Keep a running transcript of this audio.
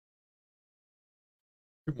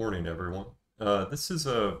Good morning, everyone. This is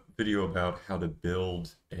a video about how to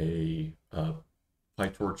build a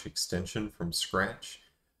PyTorch extension from scratch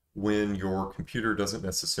when your computer doesn't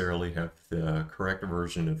necessarily have the correct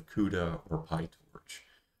version of CUDA or PyTorch.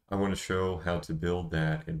 I want to show how to build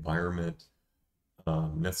that environment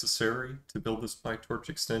necessary to build this PyTorch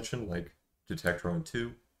extension, like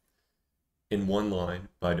Detectron2, in one line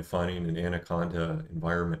by defining an Anaconda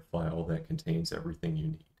environment file that contains everything you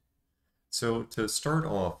need. So to start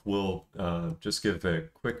off, we'll just give a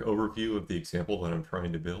quick overview of the example that I'm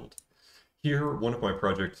trying to build. Here, one of my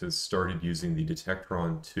projects has started using the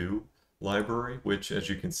Detectron2 library, which, as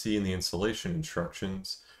you can see in the installation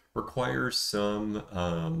instructions, requires some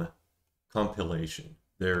compilation.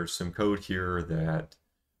 There's some code here that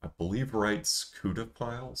I believe writes CUDA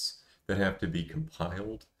files that have to be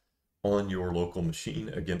compiled on your local machine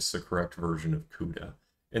against the correct version of CUDA.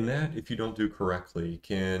 And that, if you don't do correctly,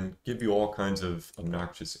 can give you all kinds of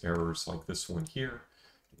obnoxious errors like this one here.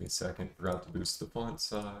 Give me a second, forgot to boost the font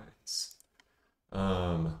size.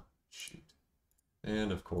 Shoot.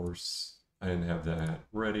 And of course, I didn't have that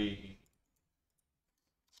ready.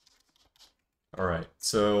 All right,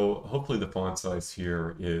 so hopefully the font size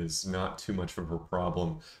here is not too much of a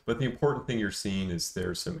problem, but the important thing you're seeing is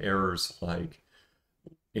there's some errors like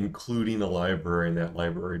including a library and that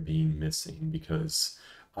library being missing because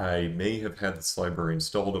I may have had this library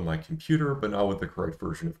installed on my computer, but not with the correct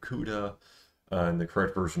version of CUDA, and the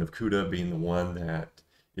correct version of CUDA being the one that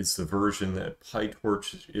is the version that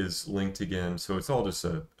PyTorch is linked again. So it's all just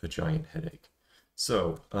a giant headache.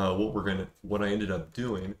 So what I ended up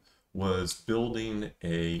doing was building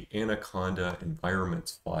a Anaconda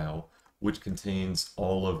environments file, which contains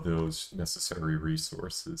all of those necessary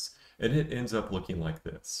resources. And it ends up looking like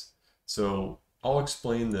this. So I'll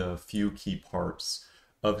explain the few key parts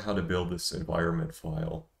of how to build this environment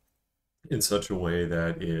file in such a way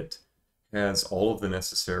that it has all of the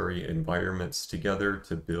necessary environments together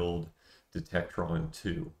to build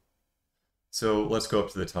Detectron2. So let's go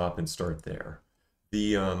up to the top and start there.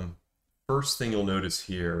 The first thing you'll notice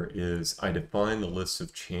here is I define the list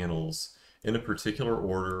of channels in a particular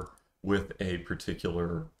order with a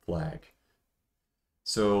particular flag.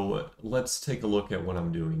 So let's take a look at what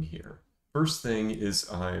I'm doing here. First thing is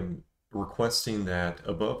I'm requesting that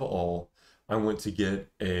above all, I want to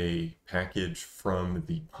get a package from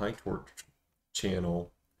the PyTorch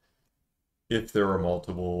channel if there are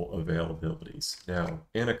multiple availabilities. Now,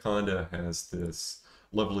 Anaconda has this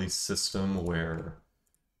lovely system where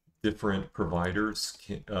different providers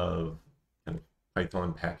of kind of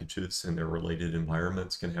Python packages and their related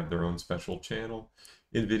environments can have their own special channel.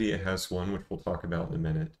 NVIDIA has one, which we'll talk about in a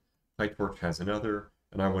minute. PyTorch has another,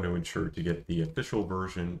 and I want to ensure to get the official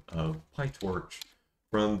version of PyTorch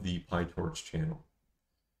from the PyTorch channel.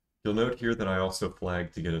 You'll note here that I also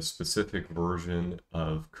flagged to get a specific version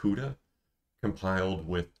of CUDA compiled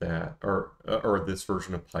with that, or this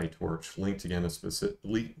version of PyTorch linked against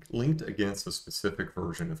a specific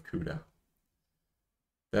version of CUDA.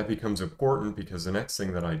 That becomes important because the next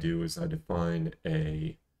thing that I do is I define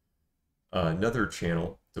another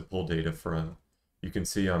channel to pull data from. You can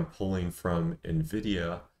see I'm pulling from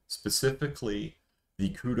NVIDIA, specifically the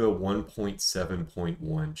CUDA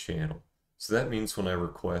 1.7.1 channel. So that means when I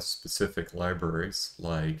request specific libraries,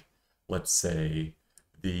 like let's say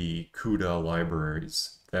the CUDA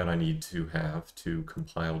libraries that I need to have to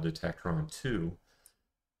compile Detectron2,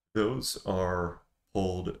 those are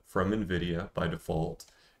pulled from NVIDIA by default,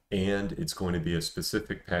 and it's going to be a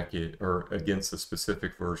specific packet or against a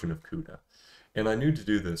specific version of CUDA. And I knew to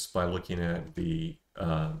do this by looking at the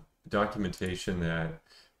documentation that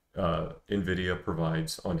NVIDIA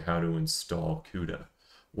provides on how to install CUDA.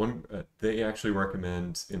 They actually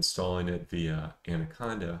recommend installing it via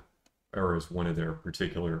Anaconda, or as one of their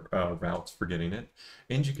particular routes for getting it.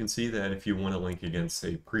 And you can see that if you want to link against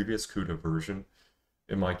a previous CUDA version,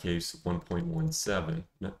 in my case 1.17,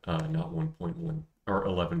 not 1.1 or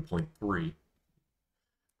 11.3,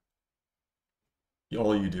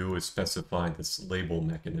 all you do is specify this label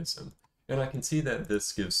mechanism. And I can see that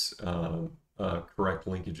this gives correct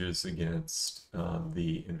linkages against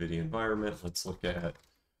the NVIDIA environment. Let's look at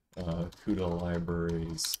CUDA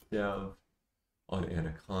libraries dev on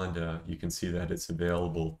Anaconda. You can see that it's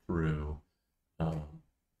available through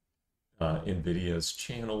NVIDIA's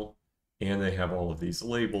channel, and they have all of these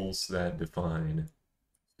labels that define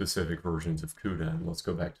specific versions of CUDA. And let's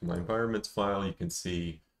go back to my environments file. You can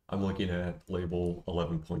see I'm looking at label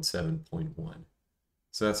 11.7.1.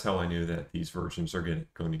 So that's how I knew that these versions are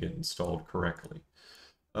going to get installed correctly.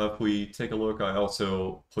 If we take a look, I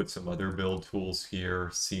also put some other build tools here,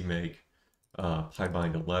 CMake,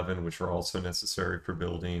 PyBind 11, which are also necessary for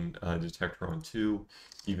building Detectron2,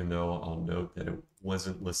 even though I'll note that it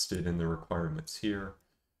wasn't listed in the requirements here.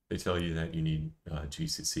 They tell you that you need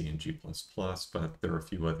GCC and G++, but there are a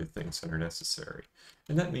few other things that are necessary.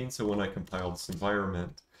 And that means that when I compile this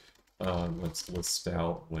environment, let's list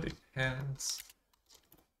out what it has.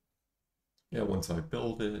 Yeah, once I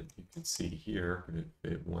build it, you can see here,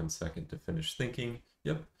 give it 1 second to finish thinking.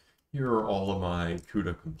 Yep, here are all of my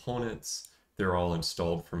CUDA components. They're all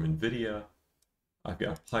installed from NVIDIA. I've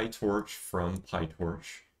got PyTorch from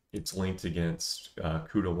PyTorch. It's linked against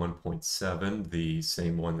CUDA 1.7, the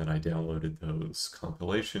same one that I downloaded those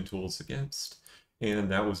compilation tools against.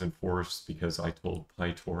 And that was enforced because I told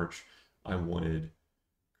PyTorch I wanted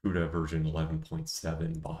CUDA version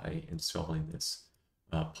 11.7 by installing this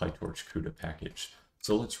PyTorch CUDA package.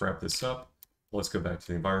 So let's wrap this up. Let's go back to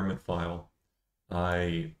the environment file.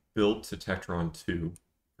 I built Detectron2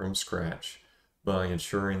 from scratch by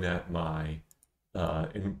ensuring that my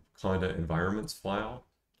Anaconda environments file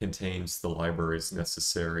contains the libraries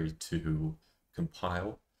necessary to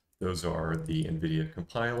compile. Those are the NVIDIA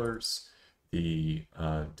compilers, the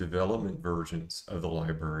development versions of the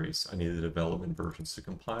libraries. I need the development versions to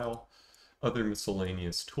compile, other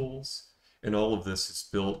miscellaneous tools, and all of this is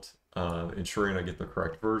built ensuring I get the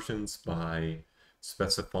correct versions by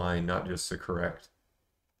specifying not just the correct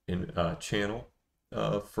channel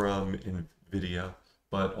from NVIDIA,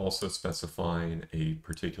 but also specifying a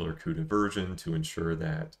particular CUDA version to ensure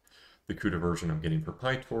that the CUDA version I'm getting for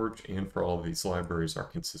PyTorch and for all of these libraries are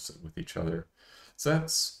consistent with each other. So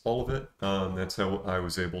that's all of it. That's how I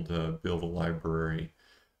was able to build a library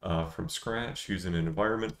from scratch using an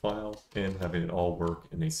environment file and having it all work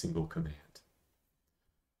in a single command.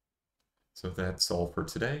 So that's all for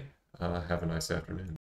today. Have a nice afternoon.